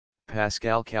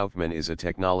Pascal Kaufmann is a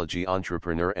technology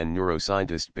entrepreneur and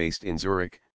neuroscientist based in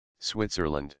Zurich,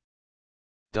 Switzerland.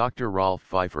 Dr. Rolf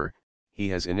Pfeiffer, he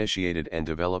has initiated and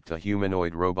developed a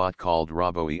humanoid robot called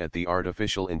Roboe at the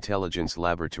Artificial Intelligence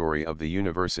Laboratory of the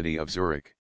University of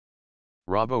Zurich.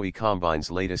 Roboe combines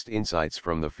latest insights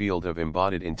from the field of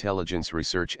embodied intelligence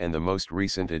research and the most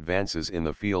recent advances in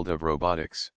the field of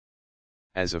robotics.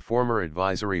 As a former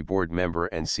advisory board member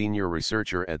and senior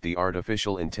researcher at the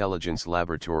Artificial Intelligence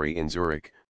Laboratory in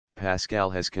Zurich,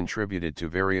 Pascal has contributed to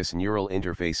various neural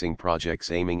interfacing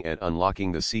projects aiming at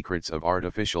unlocking the secrets of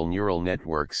artificial neural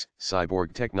networks,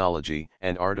 cyborg technology,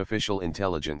 and artificial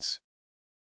intelligence.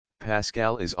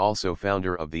 Pascal is also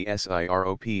founder of the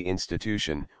SIROP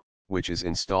Institution, which is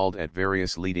installed at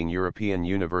various leading European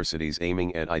universities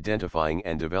aiming at identifying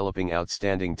and developing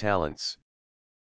outstanding talents.